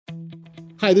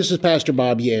Hi, this is Pastor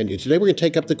Bob Yandian. Today we're going to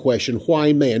take up the question,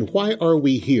 why man? Why are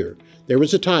we here? There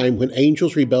was a time when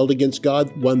angels rebelled against God,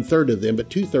 1/3 of them,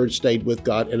 but 2/3 stayed with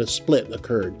God, and a split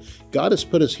occurred. God has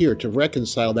put us here to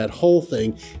reconcile that whole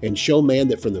thing and show man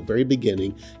that from the very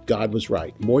beginning, God was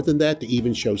right. More than that, to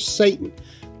even show Satan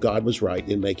God was right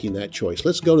in making that choice.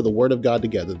 Let's go to the Word of God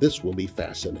together. This will be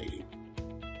fascinating.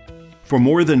 For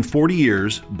more than 40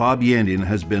 years, Bob Yandian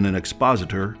has been an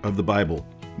expositor of the Bible,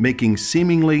 making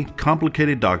seemingly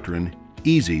complicated doctrine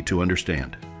easy to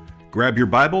understand. Grab your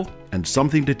Bible and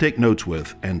something to take notes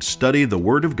with and study the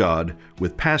Word of God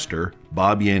with Pastor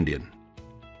Bob Yandian.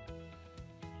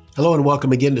 Hello and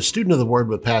welcome again to Student of the Word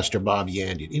with Pastor Bob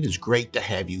Yandian. It is great to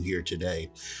have you here today.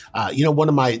 One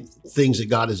of my things that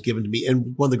God has given to me,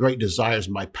 and one of the great desires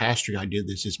of my pastoring, I did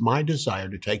this, is my desire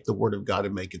to take the Word of God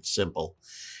and make it simple.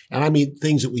 And I mean,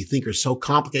 things that we think are so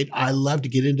complicated, I love to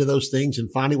get into those things.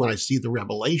 And finally, when I see the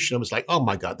revelation, I was like, oh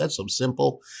my God, that's so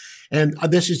simple. And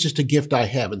this is just a gift I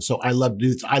have. And so I love to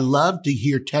do this. I love to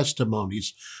hear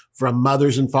testimonies from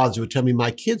mothers and fathers who would tell me,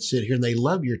 my kids sit here and they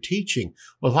love your teaching.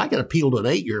 Well, if I can appeal to an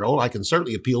 8-year-old, I can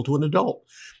certainly appeal to an adult.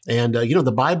 And,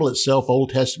 the Bible itself, Old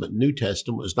Testament, New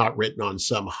Testament, was not written on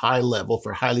some high level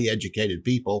for highly educated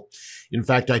people. In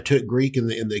fact, I took Greek in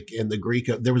the Greek.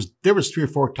 There was 3 or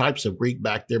 4 types of Greek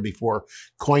back there before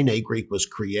Koine Greek was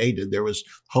created. There was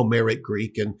Homeric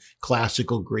Greek and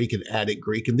Classical Greek and Attic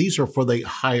Greek. And these are for the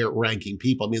higher ranking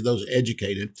people. I mean, those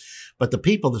educated. But the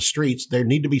people of the streets, there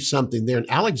need to be something there.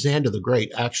 And Alexander the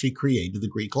Great actually created the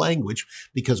Greek language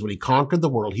because when he conquered the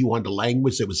world, he wanted a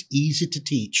language that was easy to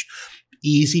teach,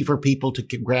 easy for people to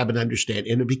grab and understand,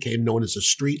 and it became known as a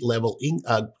street level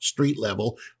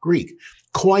Greek.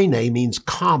 Koine means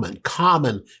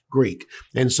common Greek.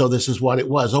 And so this is what it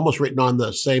was, almost written on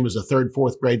the same as a 3rd,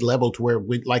 4th grade level to where,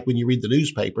 like when you read the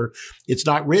newspaper, it's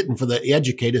not written for the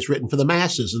educated, it's written for the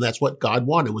masses. And that's what God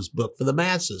wanted, was book for the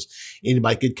masses.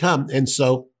 Anybody could come. And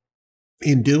so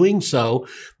in doing so,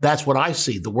 that's what I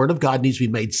see. The Word of God needs to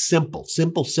be made simple,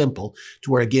 to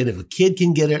where, again, if a kid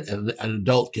can get it, an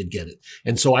adult can get it.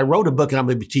 And so I wrote a book, and I'm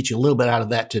going to be teaching a little bit out of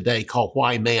that today, called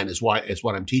Why Man is what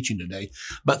I'm teaching today.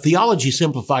 But Theology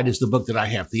Simplified is the book that I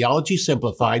have. Theology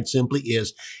Simplified simply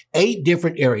is 8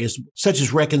 different areas, such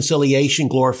as reconciliation,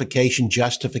 glorification,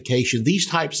 justification, these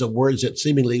types of words that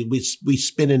seemingly we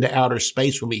spin into outer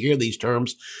space when we hear these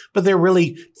terms, but they're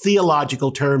really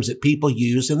theological terms that people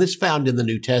use, and this found in the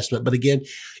New Testament. But again,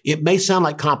 it may sound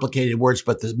like complicated words,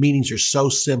 but the meanings are so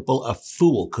simple, a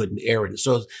fool couldn't err in it.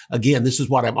 So again, this is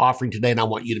what I'm offering today, and I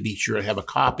want you to be sure to have a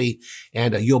copy,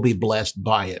 and you'll be blessed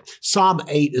by it. Psalm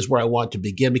 8 is where I want to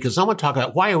begin, because I want to talk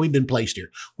about why have we been placed here?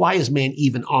 Why is man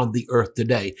even on the earth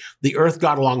today? The earth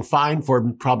got along fine for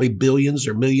probably billions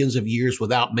or millions of years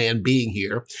without man being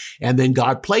here. And then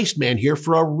God placed man here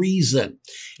for a reason.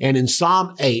 And in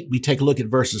Psalm 8, we take a look at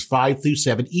verses 5 through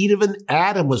 7. Even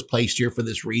Adam was placed here for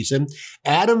this reason.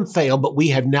 Adam failed, but we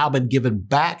have now been given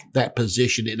back that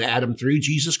position in Adam through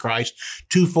Jesus Christ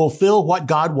to fulfill what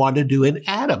God wanted to do in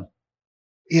Adam.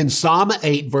 In Psalm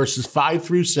 8, verses 5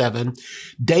 through 7,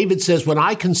 David says, when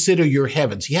I consider your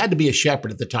heavens, he had to be a shepherd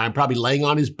at the time, probably laying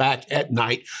on his back at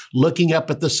night, looking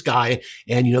up at the sky.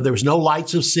 And, there was no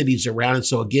lights of cities around. And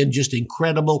so again, just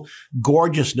incredible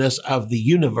gorgeousness of the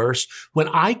universe. When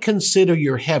I consider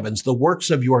your heavens, the works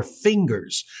of your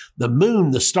fingers, the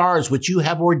moon, the stars, which you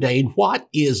have ordained, what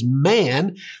is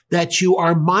man that you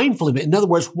are mindful of it? In other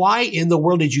words, why in the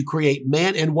world did you create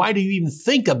man? And why do you even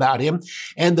think about him?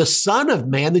 And the Son of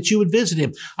Man, that you would visit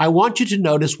him. I want you to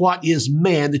notice what is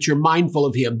man, that you're mindful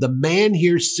of him. The man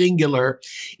here, singular,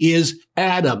 is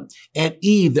Adam and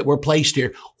Eve that were placed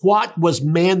here. What was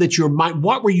man that you're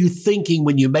what were you thinking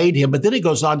when you made him? But then it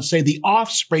goes on to say the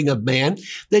offspring of man,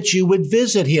 that you would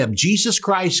visit him. Jesus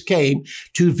Christ came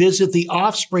to visit the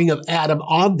offspring of Adam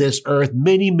on this earth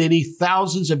many, many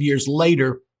thousands of years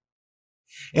later.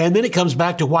 And then it comes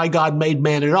back to why God made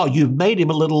man at all. You've made him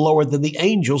a little lower than the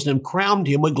angels and crowned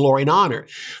him with glory and honor.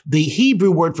 The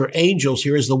Hebrew word for angels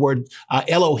here is the word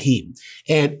Elohim.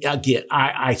 And again,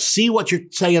 I see what you're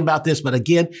saying about this, but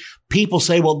again, people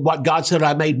say, well, what God said,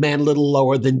 I made man a little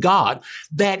lower than God.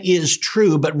 That is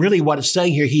true, but really what it's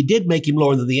saying here, he did make him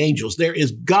lower than the angels. There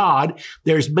is God,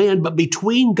 there's man, but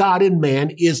between God and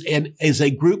man is a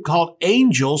group called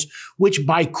angels, which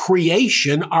by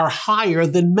creation are higher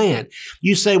than man.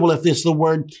 You say, well, if it's the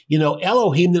word,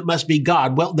 Elohim, that must be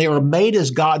God. Well, they are made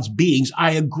as God's beings.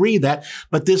 I agree that,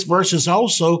 but this verse is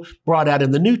also brought out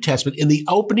in the New Testament. In the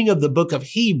opening of the book of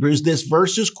Hebrews, this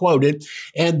verse is quoted,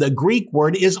 and the Greek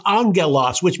word is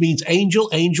angelos, which means angel,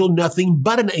 angel, nothing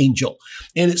but an angel.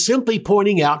 And it's simply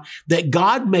pointing out that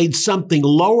God made something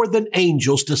lower than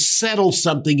angels to settle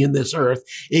something in this earth.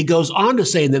 It goes on to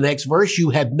say in the next verse,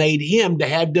 you have made him to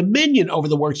have dominion over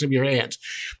the works of your hands.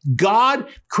 God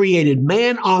created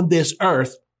man on this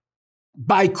earth.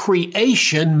 By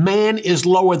creation, man is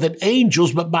lower than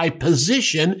angels, but by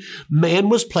position, man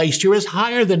was placed here as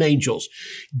higher than angels.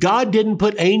 God didn't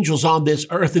put angels on this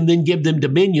earth and then give them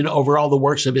dominion over all the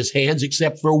works of his hands,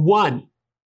 except for one.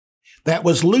 That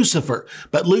was Lucifer.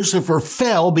 But Lucifer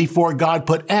fell before God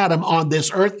put Adam on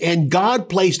this earth, and God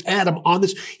placed Adam on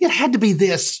this. It had to be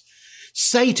this.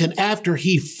 Satan, after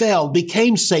he fell,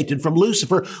 became Satan from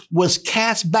Lucifer, was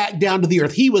cast back down to the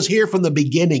earth. He was here from the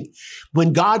beginning.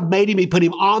 When God made him, he put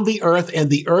him on the earth, and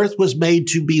the earth was made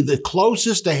to be the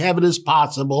closest to heaven as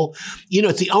possible. You know,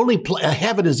 it's the only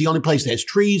heaven is the only place that has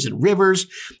trees and rivers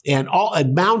and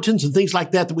mountains and things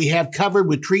like that we have covered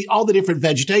with all the different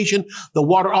vegetation, the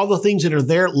water, all the things that are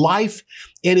there, life.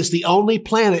 And it's the only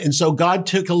planet. And so God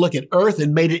took a look at earth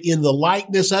and made it in the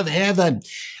likeness of heaven.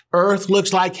 Earth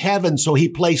looks like heaven, so he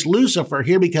placed Lucifer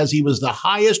here because he was the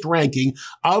highest ranking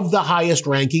of the highest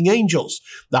ranking angels.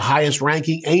 The highest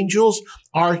ranking angels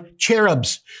are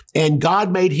cherubs, and God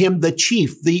made him the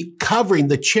chief, the covering,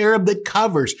 the cherub that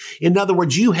covers. In other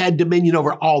words, you had dominion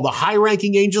over all the high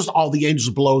ranking angels, all the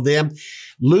angels below them.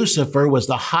 Lucifer was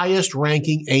the highest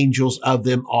ranking angels of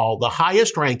them all. The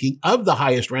highest ranking of the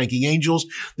highest ranking angels.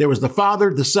 There was the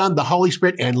Father, the Son, the Holy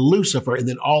Spirit, and Lucifer, and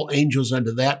then all angels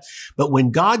under that. But when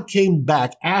God came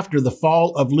back after the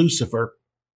fall of Lucifer,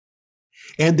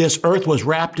 and this earth was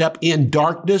wrapped up in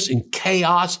darkness and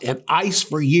chaos and ice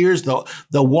for years. The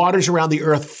waters around the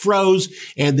earth froze.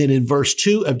 And then in verse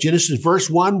 2 of Genesis, verse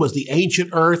 1 was the ancient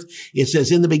earth. It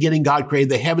says, in the beginning, God created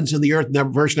the heavens and the earth.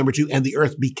 Verse number 2, and the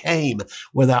earth became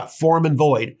without form and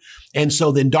void. And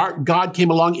so then God came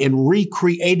along and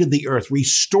recreated the earth,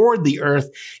 restored the earth,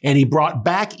 and he brought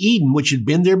back Eden, which had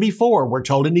been there before. We're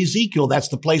told in Ezekiel, that's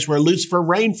the place where Lucifer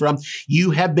reigned from.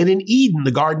 You have been in Eden,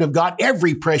 the garden of God.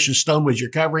 Every precious stone was your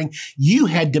covering. You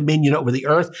had dominion over the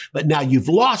earth, but now you've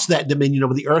lost that dominion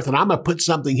over the earth, and I'm going to put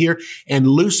something here. And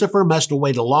Lucifer must have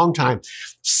waited a long time.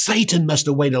 Satan must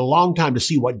have waited a long time to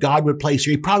see what God would place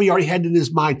here. He probably already had it in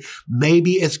his mind.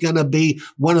 Maybe it's going to be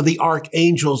one of the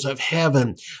archangels of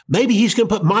heaven. Maybe he's going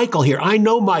to put Michael here. I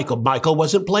know Michael. Michael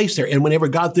wasn't placed there. And whenever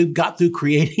God got through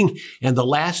creating, and the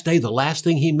last day, the last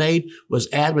thing he made was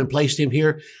Adam and placed him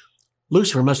here,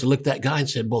 Lucifer must have looked at that guy and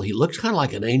said, well, he looks kind of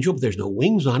like an angel, but there's no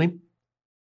wings on him.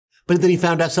 But then he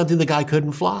found out something: the guy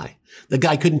couldn't fly. The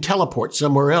guy couldn't teleport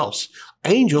somewhere else.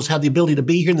 Angels have the ability to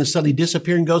be here and then suddenly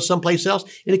disappear and go someplace else,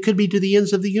 and it could be to the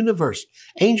ends of the universe.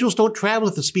 Angels don't travel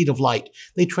at the speed of light.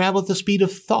 They travel at the speed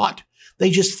of thought.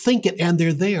 They just think it and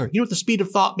they're there. You know what the speed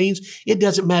of thought means? It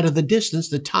doesn't matter the distance.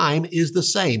 The time is the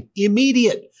same.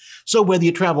 Immediate. So whether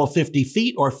you travel 50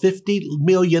 feet or 50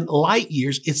 million light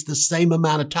years, it's the same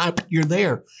amount of time you're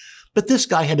there. But this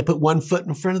guy had to put one foot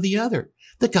in front of the other.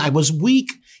 The guy was weak.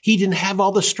 He didn't have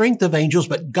all the strength of angels,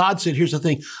 but God said, here's the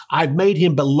thing. I've made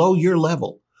him below your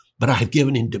level, but I've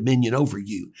given him dominion over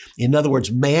you. In other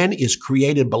words, man is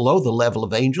created below the level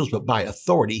of angels, but by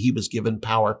authority, he was given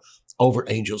power over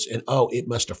angels. And it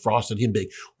must have frosted him big.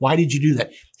 Why did you do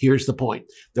that? Here's the point.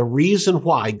 The reason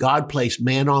why God placed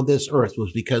man on this earth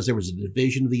was because there was a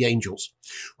division of the angels.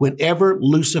 Whenever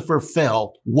Lucifer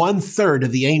fell, 1/3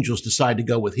 of the angels decided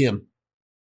to go with him.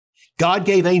 God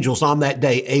gave angels on that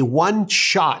day a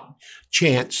one-shot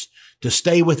chance to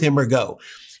stay with him or go.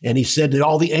 And he said to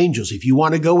all the angels, if you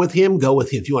want to go with him, go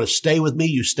with him. If you want to stay with me,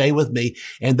 you stay with me.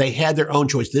 And they had their own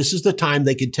choice. This is the time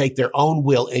they could take their own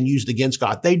will and use it against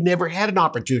God. They'd never had an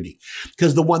opportunity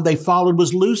because the one they followed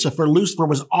was Lucifer. Lucifer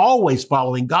was always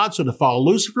following God. So to follow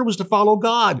Lucifer was to follow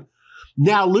God.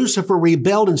 Now Lucifer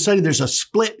rebelled, and suddenly there's a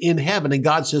split in heaven, and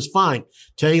God says, fine,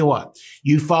 tell you what,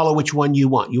 you follow which one you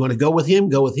want. You want to go with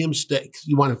him, stay.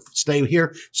 You want to stay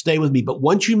here, stay with me. But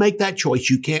once you make that choice,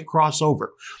 you can't cross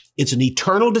over. It's an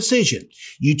eternal decision.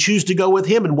 You choose to go with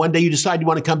him, and one day you decide you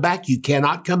want to come back. You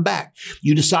cannot come back.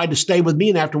 You decide to stay with me,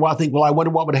 and after a while think, well, I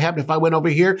wonder what would happen if I went over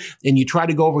here, and you try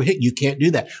to go over here. You can't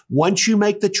do that. Once you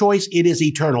make the choice, it is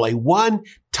eternal. A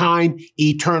one-time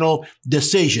eternal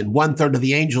decision. 1/3 of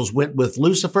the angels went with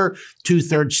Lucifer.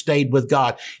 2/3 stayed with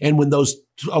God. And when those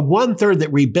 1/3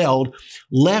 that rebelled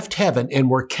left heaven and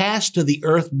were cast to the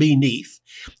earth beneath,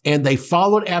 and they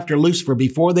followed after Lucifer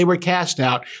before they were cast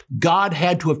out, God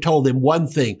had to have told them one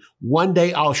thing. One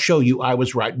day I'll show you I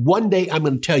was right. One day I'm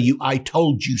going to tell you I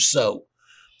told you so.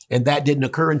 And that didn't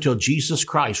occur until Jesus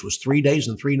Christ was 3 days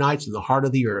and 3 nights in the heart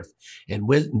of the earth and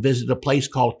went and visited a place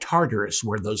called Tartarus,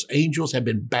 where those angels had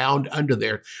been bound under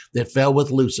there that fell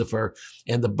with Lucifer.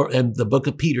 And the book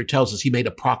of Peter tells us he made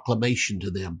a proclamation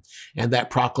to them. And that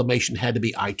proclamation had to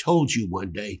be, I told you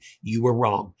one day you were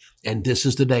wrong. And this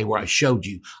is the day where I showed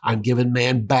you I'm giving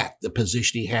man back the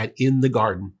position he had in the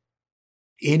garden.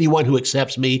 Anyone who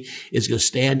accepts me is going to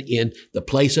stand in the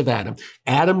place of Adam.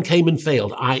 Adam came and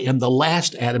failed. I am the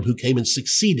last Adam who came and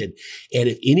succeeded. And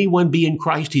if anyone be in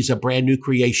Christ, he's a brand new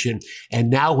creation. And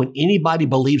now when anybody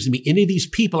believes in me, any of these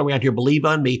people around here believe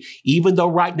on me, even though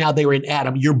right now they were in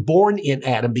Adam, you're born in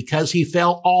Adam. Because he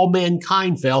fell, all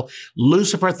mankind fell.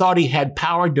 Lucifer thought he had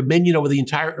power, dominion over the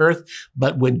entire earth.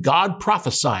 But when God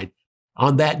prophesied,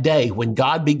 on that day, when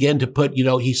God began to put,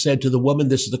 he said to the woman,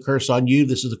 this is the curse on you.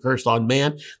 This is the curse on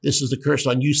man. This is the curse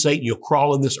on you, Satan. You'll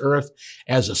crawl on this earth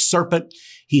as a serpent.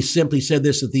 He simply said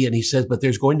this at the end. He says, but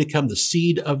there's going to come the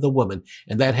seed of the woman.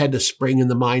 And that had to spring in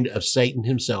the mind of Satan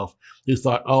himself, who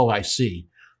thought, oh, I see.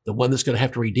 The one that's going to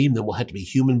have to redeem them will have to be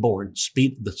human born.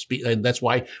 And that's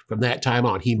why from that time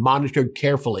on, he monitored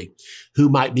carefully who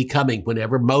might be coming.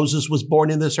 Whenever Moses was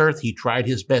born in this earth, he tried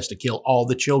his best to kill all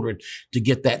the children to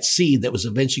get that seed that was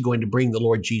eventually going to bring the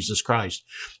Lord Jesus Christ.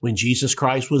 When Jesus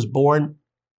Christ was born,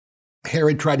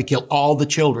 Herod tried to kill all the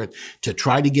children to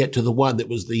try to get to the one that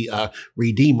was the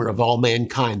redeemer of all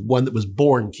mankind, one that was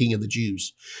born King of the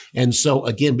Jews. And so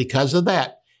again, because of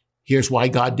that, here's why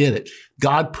God did it.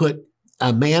 God put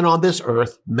a man on this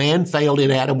earth. Man failed in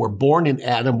Adam. We're born in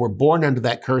Adam. We're born under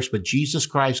that curse, but Jesus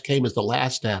Christ came as the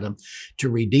last Adam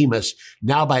to redeem us.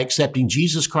 Now, by accepting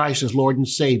Jesus Christ as Lord and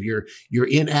Savior, you're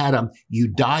in Adam. You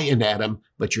die in Adam,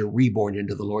 but you're reborn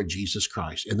into the Lord Jesus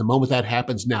Christ. And the moment that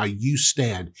happens, now you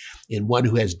stand in one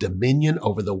who has dominion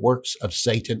over the works of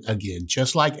Satan again.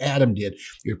 Just like Adam did,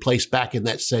 you're placed back in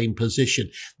that same position.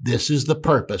 This is the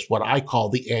purpose, what I call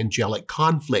the angelic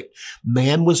conflict.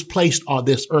 Man was placed on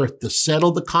this earth to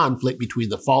settle the conflict between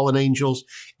the fallen angels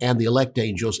and the elect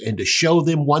angels, and to show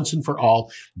them once and for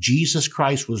all, Jesus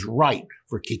Christ was right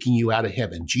for kicking you out of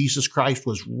heaven. Jesus Christ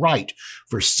was right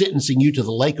for sentencing you to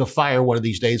the lake of fire one of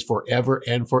these days forever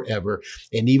and forever.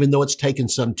 And even though it's taken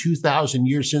some 2,000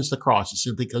 years since the cross, it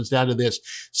simply comes down to this.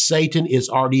 Satan is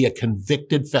already a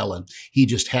convicted felon. He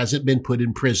just hasn't been put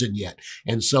in prison yet.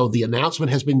 And so the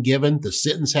announcement has been given, the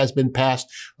sentence has been passed,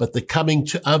 but the coming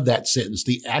of that sentence,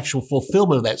 the actual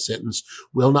fulfillment of that sentence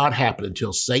will not happen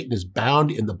until Satan is bound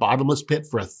in the bottomless pit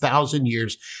for 1,000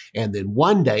 years. And then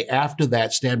one day after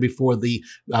that, stand before the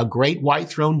great white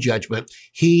throne judgment.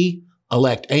 He,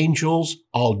 elect angels,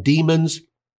 all demons,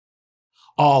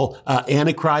 all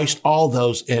Antichrist, all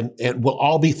those, and will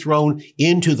all be thrown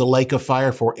into the lake of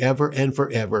fire forever and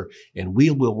forever. And we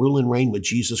will rule and reign with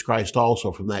Jesus Christ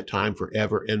also from that time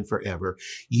forever and forever.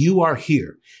 You are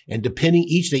here. And depending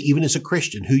each day, even as a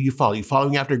Christian, who you follow, you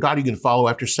following after God, you're going to follow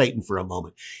after Satan for a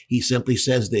moment. He simply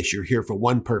says this, you're here for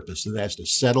one purpose, and that's to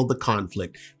settle the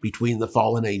conflict between the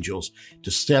fallen angels, to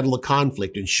settle the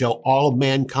conflict and show all of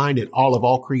mankind and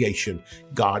all creation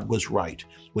God was right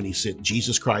when he sent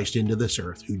Jesus Christ into this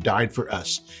earth, who died for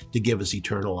us to give us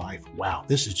eternal life. Wow,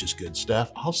 this is just good stuff.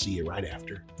 I'll see you right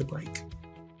after the break.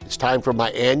 It's time for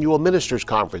my annual ministers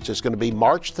conference. It's going to be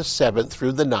March the 7th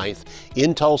through the 9th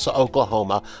in Tulsa,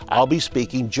 Oklahoma. I'll be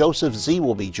speaking. Joseph Z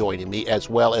will be joining me, as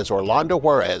well as Orlando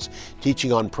Juarez,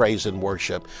 teaching on praise and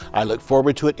worship. I look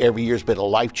forward to it. Every year has been a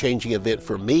life-changing event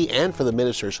for me and for the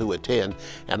ministers who attend.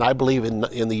 And I believe in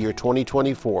the year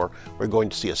 2024, we're going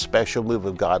to see a special move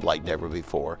of God like never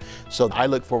before. So I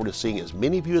look forward to seeing as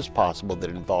many of you as possible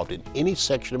that are involved in any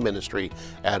section of ministry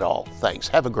at all. Thanks.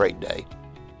 Have a great day.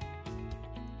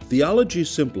 Theology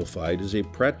Simplified is a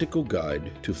practical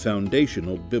guide to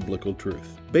foundational biblical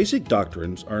truth. Basic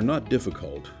doctrines are not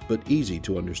difficult, but easy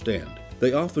to understand.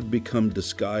 They often become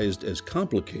disguised as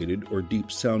complicated or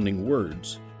deep-sounding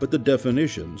words, but the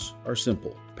definitions are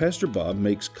simple. Pastor Bob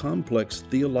makes complex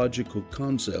theological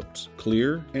concepts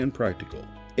clear and practical.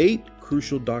 8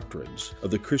 crucial doctrines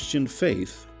of the Christian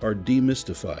faith are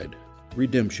demystified: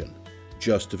 redemption,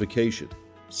 justification,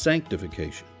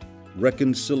 sanctification,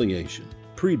 reconciliation,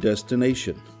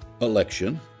 predestination,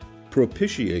 election,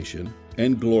 propitiation,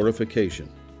 and glorification.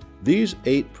 These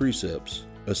 8 precepts,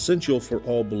 essential for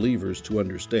all believers to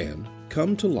understand,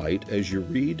 come to light as you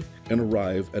read and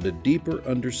arrive at a deeper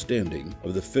understanding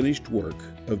of the finished work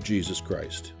of Jesus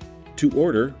Christ. To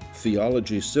order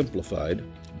Theology Simplified,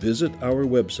 visit our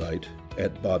website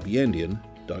at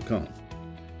bobyandian.com.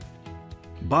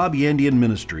 Bob Yandian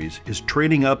Ministries is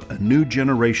training up a new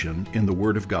generation in the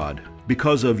Word of God.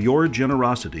 Because of your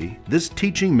generosity, this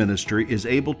teaching ministry is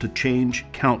able to change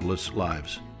countless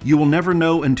lives. You will never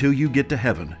know until you get to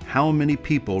heaven how many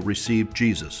people received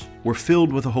Jesus, were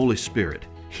filled with the Holy Spirit,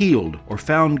 healed, or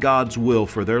found God's will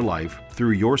for their life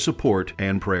through your support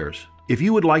and prayers. If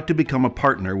you would like to become a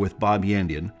partner with Bob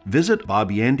Yandian, visit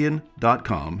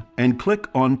bobyandian.com and click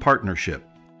on Partnership.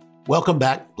 Welcome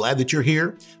back. Glad that you're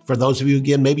here. For those of you,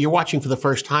 again, maybe you're watching for the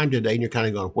first time today and you're kind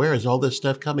of going, where is all this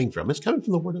stuff coming from? It's coming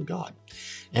from the Word of God.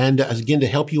 And again, to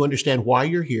help you understand why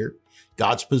you're here,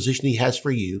 God's position He has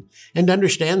for you, and to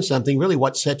understand something, really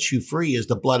what sets you free is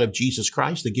the blood of Jesus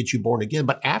Christ that gets you born again.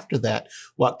 But after that,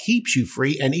 what keeps you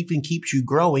free and even keeps you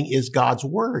growing is God's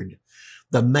Word.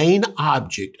 The main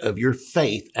object of your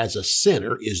faith as a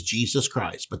sinner is Jesus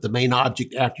Christ. But the main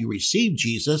object after you receive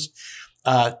Jesus,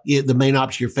 the main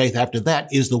object of your faith after that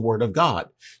is the Word of God.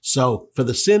 So for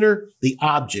the sinner, the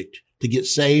object to get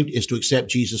saved is to accept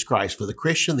Jesus Christ. For the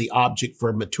Christian, the object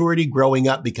for maturity, growing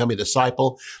up, becoming a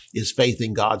disciple is faith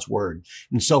in God's Word.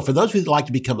 And so for those of you that like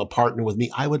to become a partner with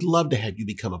me, I would love to have you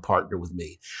become a partner with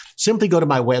me. Simply go to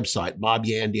my website,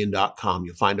 bobyandian.com.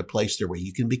 You'll find a place there where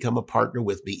you can become a partner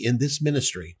with me in this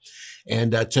ministry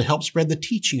and to help spread the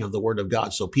teaching of the Word of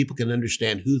God so people can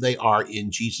understand who they are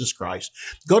in Jesus Christ.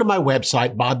 Go to my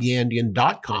website,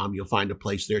 bobyandian.com. You'll find a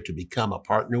place there to become a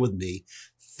partner with me.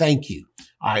 Thank you.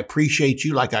 I appreciate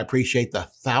you like I appreciate the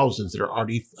thousands that are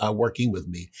already working with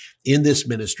me in this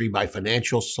ministry by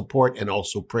financial support and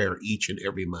also prayer each and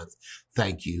every month.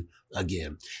 Thank you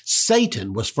again.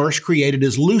 Satan was first created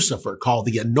as Lucifer, called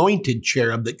the anointed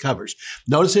cherub that covers.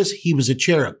 Notice this, he was a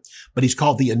cherub, but he's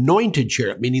called the anointed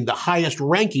cherub, meaning the highest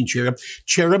ranking cherub.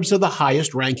 Cherubs are the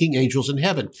highest ranking angels in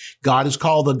heaven. God is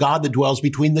called the God that dwells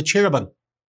between the cherubim.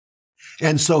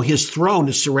 And so his throne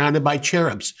is surrounded by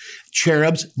cherubs.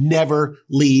 Cherubs never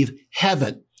leave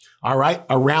heaven. All right.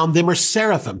 Around them are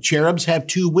seraphim. Cherubs have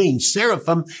 2 wings.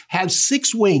 Seraphim have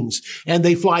 6 wings, and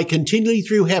they fly continually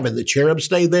through heaven. The cherubs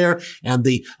stay there, and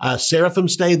the seraphim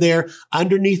stay there.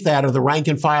 Underneath that are the rank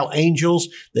and file angels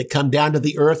that come down to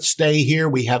the earth, stay here.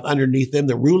 We have underneath them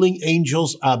the ruling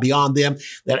angels beyond them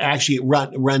that actually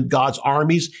run God's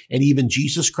armies. And even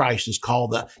Jesus Christ is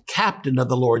called the captain of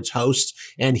the Lord's hosts,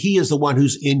 and he is the one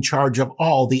who's in charge of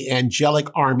all the angelic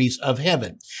armies of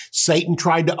heaven. Satan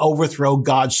tried to overthrow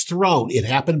God's throne. It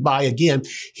happened by, again,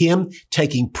 him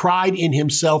taking pride in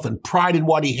himself and pride in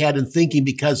what he had and thinking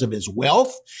because of his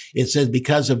wealth. It says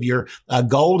because of your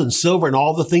gold and silver and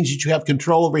all the things that you have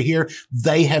control over here,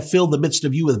 they have filled the midst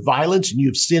of you with violence and you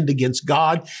have sinned against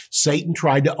God. Satan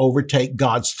tried to overtake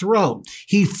God's throne.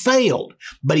 He failed,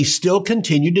 but he still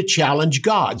continued to challenge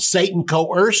God. Satan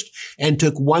coerced and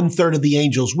took 1/3 of the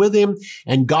angels with him,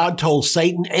 and God told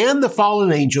Satan and the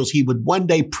fallen angels he would one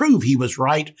day prove he was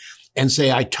right and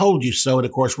say, I told you so. And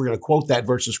of course, we're going to quote that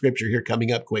verse of scripture here coming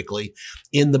up quickly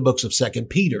in the books of 2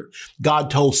 Peter.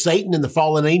 God told Satan and the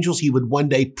fallen angels he would one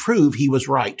day prove he was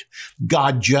right.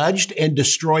 God judged and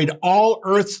destroyed all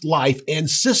earth's life and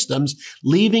systems,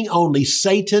 leaving only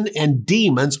Satan and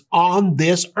demons on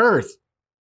this earth.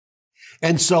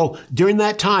 And so during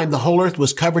that time, the whole earth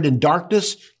was covered in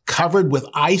darkness, covered with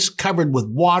ice, covered with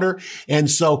water. And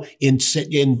so in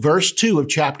verse 2 of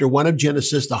chapter 1 of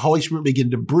Genesis, the Holy Spirit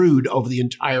began to brood over the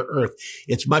entire earth.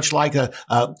 It's much like a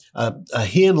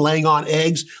hen laying on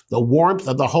eggs. The warmth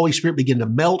of the Holy Spirit began to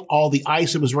melt all the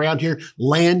ice that was around here.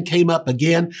 Land came up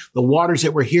again. The waters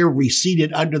that were here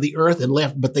receded under the earth and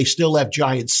left, but they still left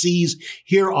giant seas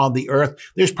here on the earth.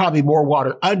 There's probably more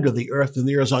water under the earth than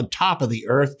there is on top of the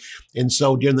earth. And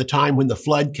so during the time when the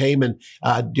flood came and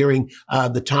during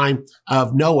the time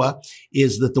of Noah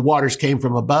is that the waters came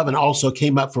from above and also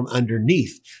came up from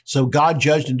underneath. So God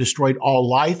judged and destroyed all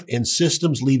life and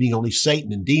systems, leaving only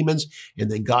Satan and demons. And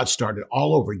then God started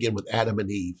all over again with Adam and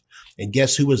Eve. And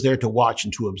guess who was there to watch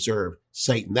and to observe?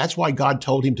 Satan. That's why God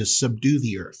told him to subdue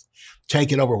the earth.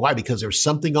 Take it over. Why? Because there was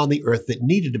something on the earth that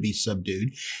needed to be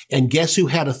subdued. And guess who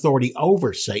had authority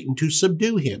over Satan to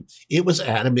subdue him? It was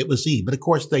Adam. It was Eve. But of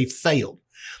course, they failed.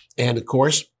 And of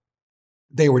course,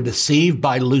 they were deceived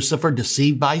by Lucifer,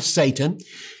 deceived by Satan.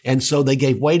 And so they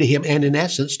gave way to him and in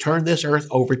essence turned this earth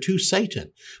over to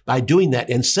Satan by doing that.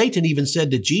 And Satan even said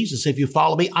to Jesus, if you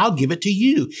follow me, I'll give it to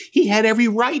you. He had every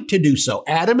right to do so.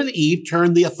 Adam and Eve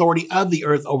turned the authority of the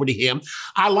earth over to him.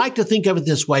 I like to think of it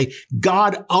this way.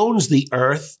 God owns the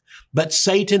earth, but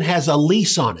Satan has a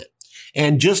lease on it.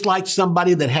 And just like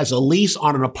somebody that has a lease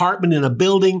on an apartment in a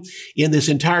building in this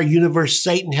entire universe,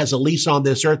 Satan has a lease on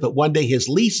this earth, but one day his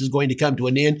lease is going to come to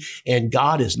an end and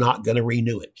God is not going to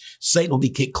renew it. Satan will be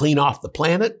kicked clean off the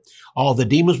planet. All the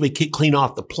demons we clean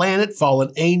off the planet,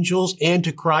 fallen angels,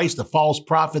 Antichrist, the false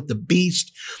prophet, the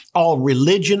beast, all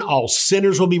religion, all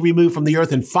sinners will be removed from the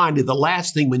earth. And finally, the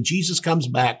last thing, when Jesus comes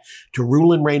back to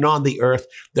rule and reign on the earth,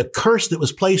 the curse that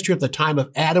was placed here at the time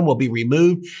of Adam will be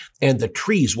removed, and the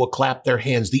trees will clap their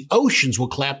hands. The oceans will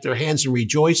clap their hands and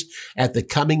rejoice at the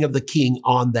coming of the King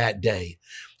on that day.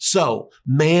 So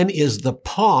man is the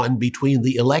pawn between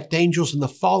the elect angels and the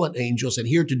fallen angels, and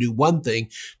here to do one thing,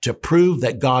 to prove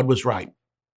that God was right.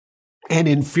 An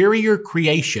inferior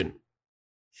creation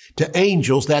to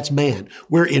angels, that's man.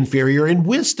 We're inferior in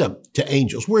wisdom to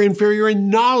angels. We're inferior in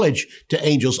knowledge to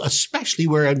angels, especially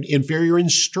we're inferior in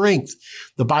strength.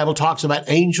 The Bible talks about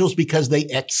angels because they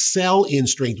excel in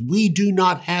strength. We do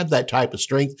not have that type of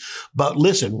strength. But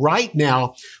listen, right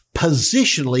now,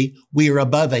 positionally, we are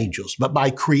above angels, but by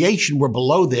creation, we're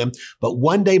below them. But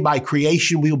one day by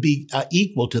creation, we'll be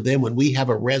equal to them when we have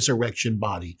a resurrection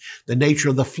body. The nature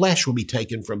of the flesh will be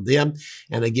taken from them.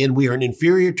 And again, we are an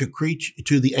inferior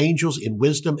to the angels in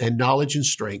wisdom and knowledge and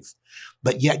strength.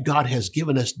 But yet God has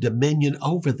given us dominion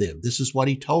over them. This is what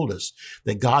he told us,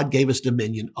 that God gave us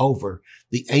dominion over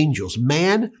the angels.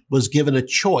 Man was given a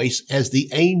choice as the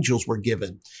angels were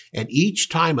given. And each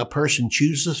time a person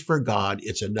chooses for God,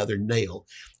 it's another nail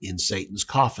in Satan's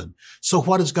coffin. So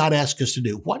what does God ask us to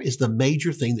do? What is the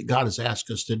major thing that God has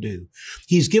asked us to do?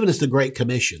 He's given us the Great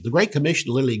Commission. The Great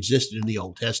Commission literally existed in the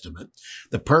Old Testament.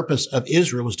 The purpose of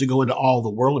Israel was to go into all the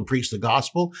world and preach the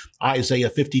gospel. Isaiah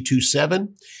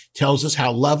 52:7 tells us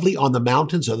how lovely on the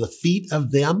mountains are the feet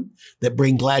of them that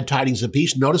bring glad tidings of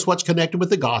peace. Notice what's connected with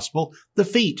the gospel, the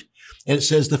feet. And it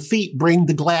says the feet bring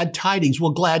the glad tidings.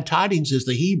 Well, glad tidings is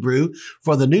the Hebrew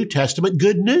for the New Testament,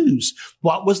 good news.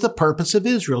 What was the purpose of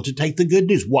Israel? To take the good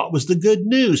news. What was the good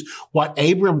news? What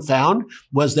Abram found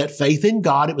was that faith in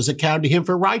God, it was accounted to him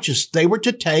for righteousness. They were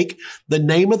to take the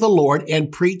name of the Lord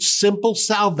and preach simple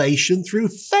salvation through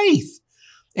faith.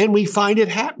 And we find it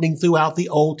happening throughout the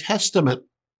Old Testament.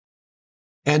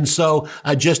 And so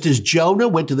just as Jonah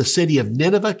went to the city of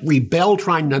Nineveh, rebelled,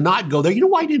 trying to not go there. You know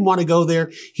why he didn't want to go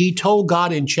there? He told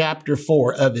God in chapter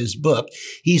 4 of his book,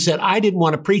 he said, I didn't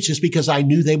want to preach this because I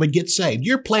knew they would get saved.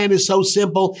 Your plan is so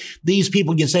simple. These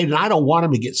people get saved and I don't want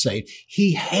them to get saved.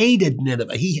 He hated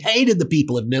Nineveh. He hated the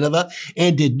people of Nineveh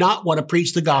and did not want to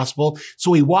preach the gospel.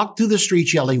 So he walked through the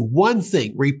streets yelling one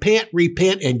thing, repent,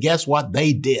 repent. And guess what?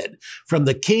 They did. From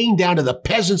the king down to the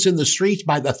peasants in the streets,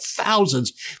 by the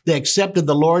thousands, they accepted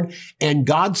the Lord, and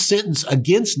God's sentence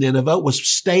against Nineveh was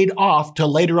stayed off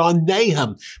till later on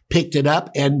Nahum picked it up.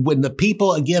 And when the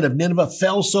people again of Nineveh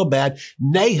fell so bad,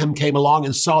 Nahum came along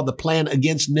and saw the plan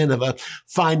against Nineveh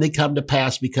finally come to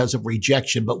pass because of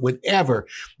rejection. But whenever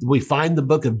we find the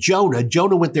book of Jonah,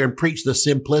 Jonah went there and preached the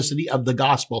simplicity of the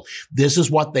gospel. This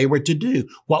is what they were to do.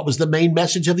 What was the main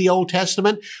message of the Old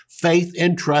Testament? Faith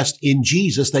and trust in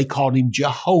Jesus. They called him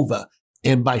Jehovah.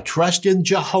 And by trust in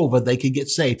Jehovah, they could get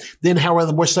saved. Then how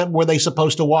were they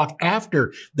supposed to walk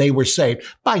after they were saved?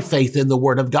 By faith in the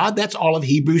word of God. That's all of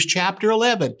Hebrews chapter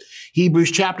 11. Hebrews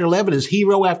chapter 11 is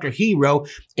hero after hero,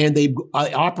 and they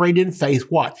operated in faith.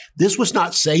 What? This was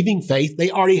not saving faith. They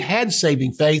already had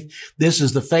saving faith. This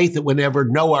is the faith that whenever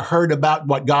Noah heard about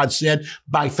what God said,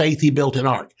 by faith he built an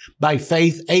ark. By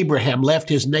faith, Abraham left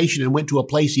his nation and went to a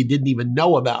place he didn't even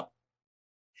know about.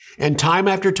 And time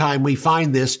after time, we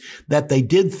find this, that they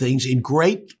did things in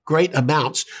great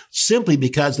amounts simply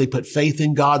because they put faith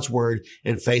in God's word,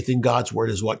 and faith in God's word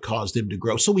is what caused them to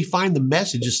grow. So we find the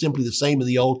message is simply the same in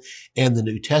the Old and the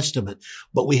New Testament,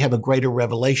 but we have a greater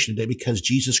revelation today because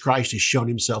Jesus Christ has shown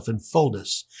himself in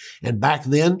fullness. And back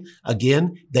then,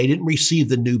 again, they didn't receive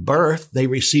the new birth. They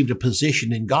received a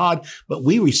position in God, but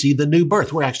we received the new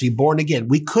birth. We're actually born again.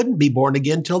 We couldn't be born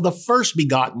again till the first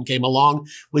begotten came along,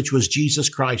 which was Jesus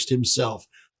Christ himself.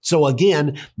 So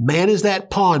again, man is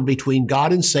that pawn between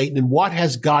God and Satan. And what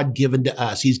has God given to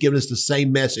us? He's given us the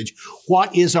same message.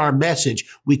 What is our message?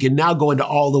 We can now go into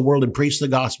all the world and preach the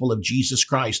gospel of Jesus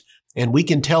Christ. And we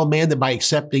can tell man that by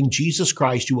accepting Jesus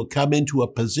Christ, you will come into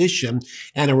a position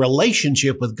and a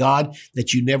relationship with God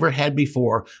that you never had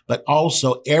before. But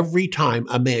also every time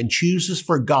a man chooses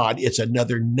for God, it's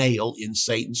another nail in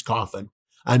Satan's coffin.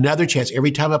 Another chance. Every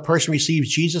time a person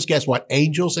receives Jesus, guess what?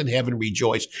 Angels in heaven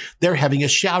rejoice. They're having a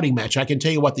shouting match. I can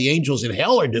tell you what the angels in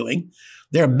hell are doing.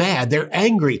 They're mad. They're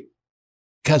angry.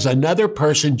 because another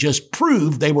person just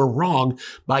proved they were wrong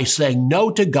by saying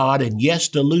no to God and yes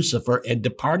to Lucifer and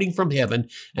departing from heaven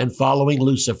and following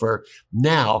Lucifer.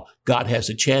 Now God has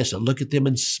a chance to look at them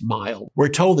and smile. We're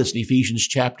told this in Ephesians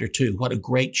chapter 2. What a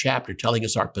great chapter telling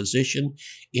us our position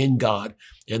in God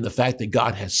and the fact that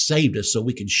God has saved us so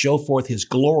we can show forth his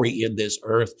glory in this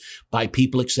earth by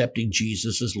people accepting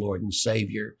Jesus as Lord and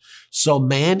Savior. So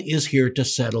man is here to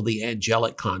settle the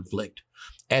angelic conflict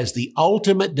as the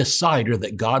ultimate decider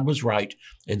that God was right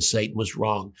and Satan was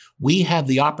wrong. We have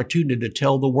the opportunity to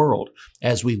tell the world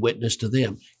as we witness to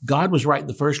them. God was right in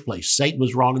the first place. Satan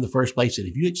was wrong in the first place. And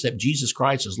if you accept Jesus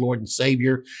Christ as Lord and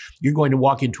Savior, you're going to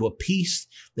walk into a peace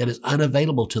that is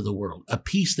unavailable to the world, a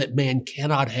peace that man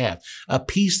cannot have, a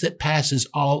peace that passes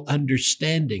all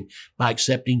understanding by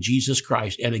accepting Jesus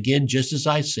Christ. And again, just as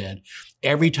I said,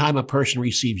 every time a person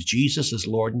receives Jesus as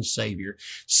Lord and Savior,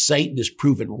 Satan is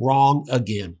proven wrong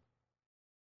again.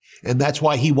 And that's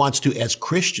why he wants to, as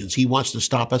Christians, he wants to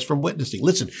stop us from witnessing.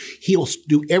 Listen, he'll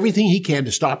do everything he can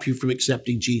to stop you from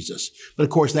accepting Jesus. But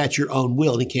of course, that's your own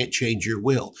will, and he can't change your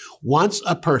will. Once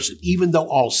a person, even though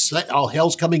all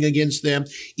hell's coming against them,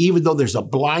 even though there's a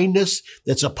blindness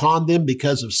that's upon them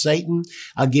because of Satan,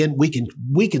 again, we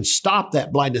can stop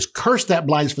that blindness, curse that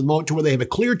blindness for the moment to where they have a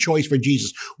clear choice for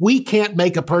Jesus. We can't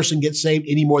make a person get saved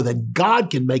any more than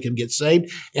God can make them get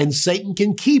saved, and Satan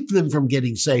can keep them from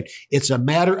getting saved. It's a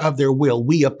matter of their will.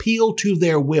 We appeal to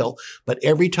their will. But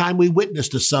every time we witness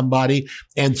to somebody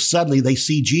and suddenly they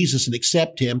see Jesus and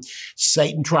accept him,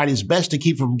 Satan tried his best to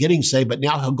keep them from getting saved, but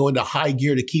now he'll go into high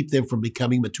gear to keep them from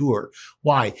becoming mature.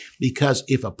 Why? Because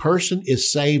if a person is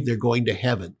saved, they're going to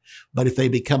heaven. But if they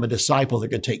become a disciple, they're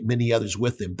going to take many others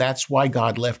with them. That's why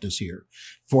God left us here.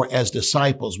 For as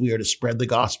disciples, we are to spread the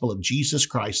gospel of Jesus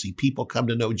Christ, see people come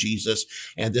to know Jesus.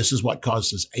 And this is what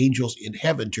causes angels in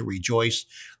heaven to rejoice,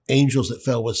 angels that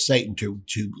fell with Satan to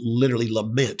literally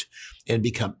lament and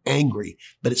become angry.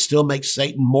 But it still makes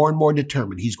Satan more and more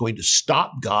determined. He's going to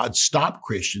stop God, stop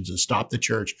Christians, and stop the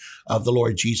church of the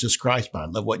Lord Jesus Christ. But I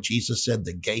love what Jesus said,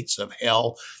 the gates of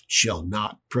hell shall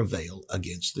not prevail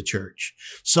against the church.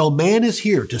 So man is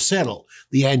here to settle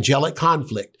the angelic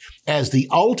conflict as the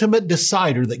ultimate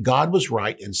decider that God was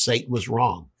right and Satan was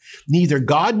wrong. Neither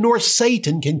God nor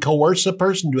Satan can coerce a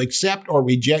person to accept or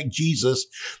reject Jesus.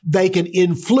 They can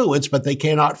influence, but they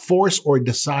cannot force or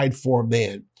decide for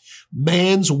man.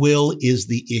 Man's will is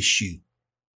the issue.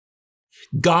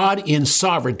 God in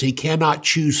sovereignty cannot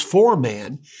choose for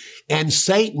man, and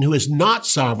Satan, who is not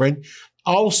sovereign,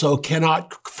 also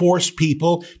cannot force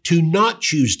people to not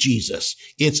choose Jesus.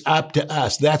 It's up to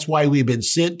us. That's why we've been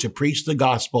sent to preach the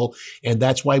gospel, and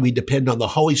that's why we depend on the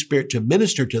Holy Spirit to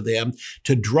minister to them,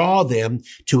 to draw them,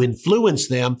 to influence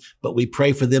them, but we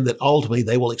pray for them that ultimately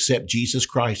they will accept Jesus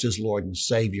Christ as Lord and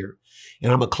Savior.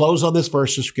 And I'm going to close on this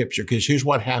verse of scripture because here's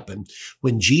what happened.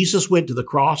 When Jesus went to the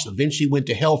cross, eventually went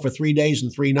to hell for 3 days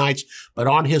and 3 nights, but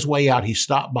on his way out, he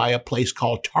stopped by a place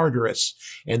called Tartarus.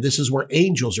 And this is where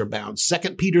angels are bound.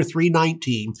 2 Peter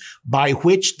 3:19, by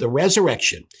which the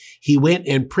resurrection, he went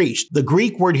and preached. The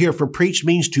Greek word here for preach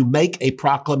means to make a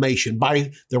proclamation.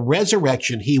 By the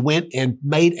resurrection, he went and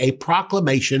made a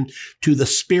proclamation to the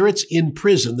spirits in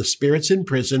prison. The spirits in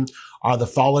prison are the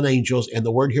fallen angels, and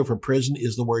the word here for prison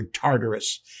is the word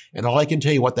Tartarus. And all I can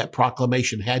tell you what that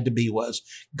proclamation had to be was,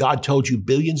 God told you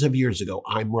billions of years ago,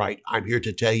 I'm right. I'm here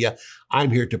to tell you.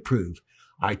 I'm here to prove.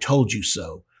 I told you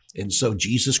so. And so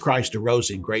Jesus Christ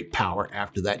arose in great power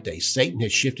after that day. Satan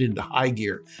has shifted into high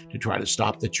gear to try to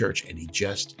stop the church, and he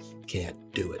just can't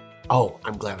do it. Oh,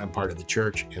 I'm glad I'm part of the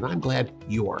church, and I'm glad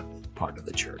you're part of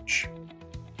the church.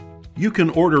 You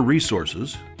can order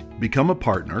resources, become a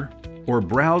partner, or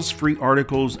browse free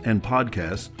articles and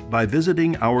podcasts by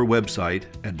visiting our website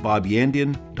at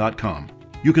bobyandian.com.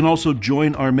 You can also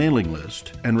join our mailing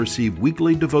list and receive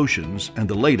weekly devotions and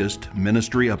the latest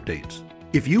ministry updates.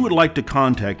 If you would like to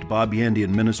contact Bob Yandian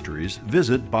Ministries,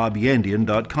 visit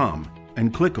bobyandian.com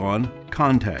and click on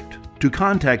Contact. To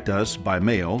contact us by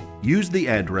mail, use the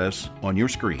address on your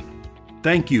screen.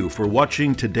 Thank you for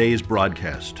watching today's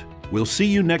broadcast. We'll see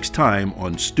you next time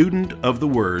on Student of the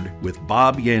Word with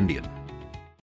Bob Yandian.